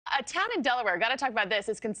a town in Delaware, got to talk about this,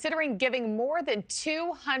 is considering giving more than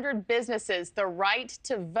 200 businesses the right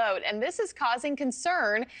to vote. And this is causing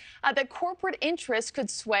concern that corporate interests could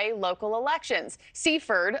sway local elections.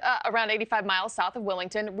 Seaford, around 85 miles south of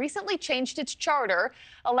Wilmington, recently changed its charter,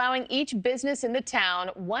 allowing each business in the town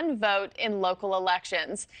one vote in local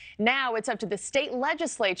elections. Now it's up to the state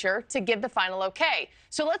legislature to give the final okay.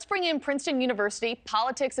 So let's bring in Princeton University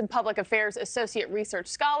Politics and Public Affairs Associate Research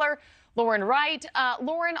Scholar Lauren Wright.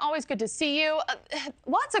 Lauren, always good to see you.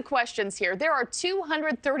 Lots of questions here. There are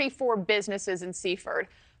 234 businesses in Seaford,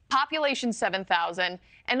 population 7,000,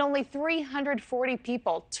 and only 340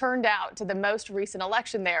 people turned out to the most recent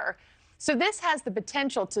election there. So this has the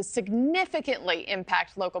potential to significantly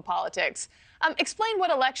impact local politics. Explain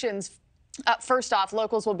what elections, first off,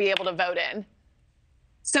 locals will be able to vote in.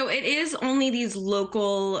 So it is only these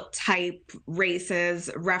local type races,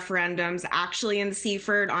 referendums, actually in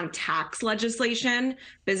Seaford on tax legislation.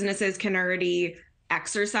 Businesses can already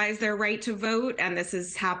exercise their right to vote, and this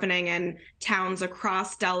is happening in towns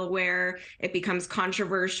across Delaware. It becomes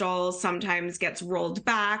controversial, sometimes gets rolled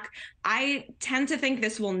back. I tend to think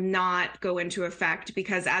this will not go into effect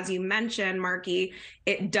because, as you mentioned, Marky,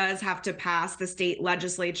 it does have to pass the state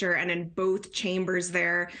legislature, and in both chambers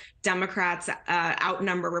there, Democrats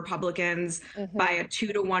outnumber Republicans by a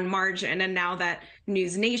 2-to-1 margin. And now that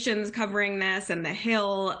NewsNation's covering this, and The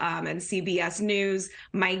Hill and CBS News,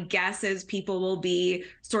 my guess is people will be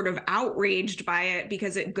sort of outraged by it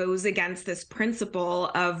because it goes against this principle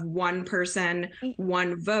of one person,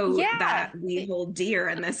 one vote that we hold dear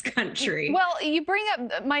in this country. Well, you bring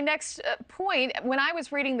up my next point. When I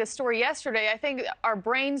was reading this story yesterday, I think our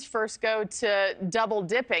brains first go to double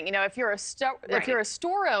dipping. You know, if you're a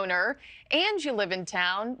store owner and you live in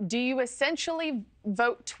town, do you essentially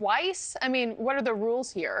vote twice? I mean, what are the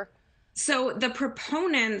rules here? So the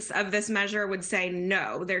proponents of this measure would say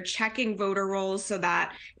no. They're checking voter rolls so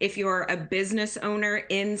that if you're a business owner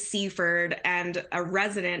in Seaford and a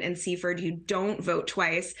resident in Seaford, you don't vote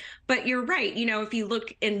twice. But you're right. You know, if you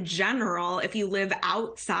look in general, if you live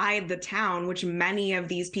outside the town, which many of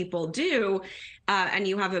these people do, and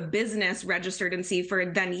you have a business registered in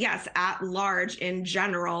Seaford, then yes, at large, in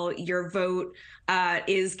general, your vote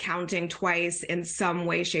is counting twice in some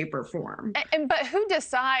way, shape, or form. But who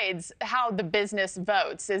decides how the business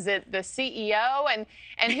votes? Is it the CEO?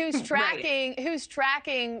 And who's tracking who's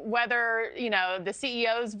tracking whether, you know, the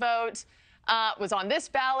CEO's vote was on this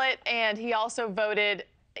ballot and he also voted,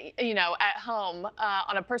 you know, at home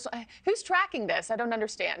on a personal? Who's tracking this? I don't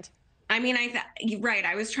understand. I mean, right.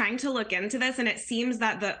 I was trying to look into this, and it seems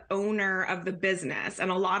that the owner of the business,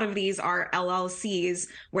 and a lot of these are LLCs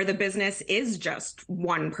where the business is just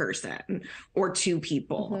one person or two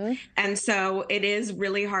people. And so it is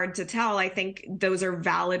really hard to tell. I think those are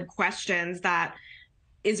valid questions that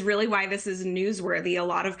is really why this is newsworthy. A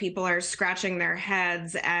lot of people are scratching their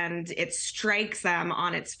heads, and it strikes them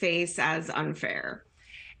on its face as unfair.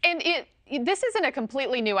 And this isn't a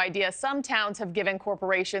completely new idea. Some towns have given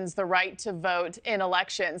corporations the right to vote in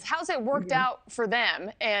elections. How's it worked out for them,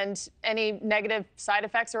 and any negative side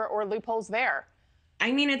effects or loopholes there?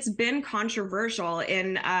 I mean, it's been controversial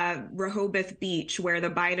in Rehoboth Beach, where the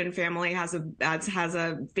Biden family has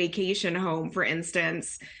a vacation home, for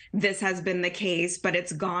instance. This has been the case, but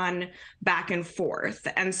it's gone back and forth.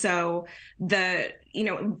 And so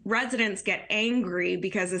residents get angry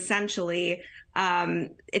because essentially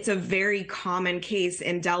it's a very common case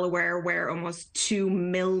in Delaware where almost 2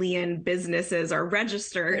 million businesses are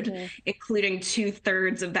registered, including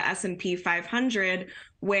 2/3 of the S&P 500,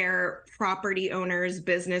 where property owners,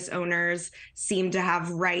 business owners seem to have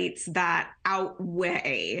rights that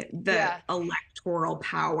outweigh the electoral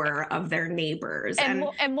power of their neighbors. And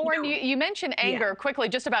Lauren, you mentioned anger quickly,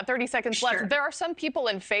 just about 30 seconds left. There are some people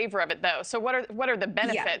in favor of it, though. So what are the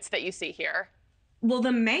benefits that you see here? Well,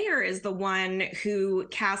 the mayor is the one who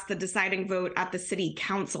cast the deciding vote at the city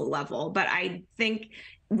council level. But I think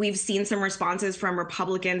we've seen some responses from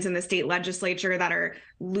Republicans in the state legislature that are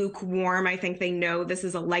lukewarm. I think they know this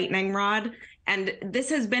is a lightning rod. And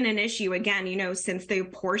this has been an issue, again, you know, since the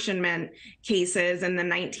apportionment cases in the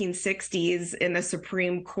 1960s in the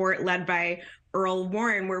Supreme Court led by Earl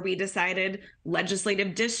Warren, where we decided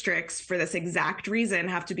legislative districts for this exact reason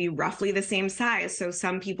have to be roughly the same size. So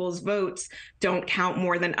some people's votes don't count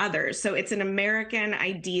more than others. So it's an American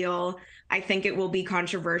ideal. I think it will be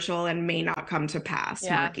controversial and may not come to pass,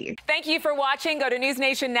 Marky. Thank you for watching. Go to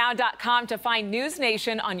newsnationnow.com to find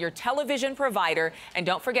NewsNation on your television provider. And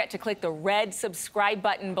don't forget to click the red subscribe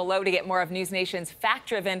button below to get more of NewsNation's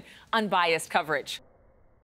fact-driven, unbiased coverage.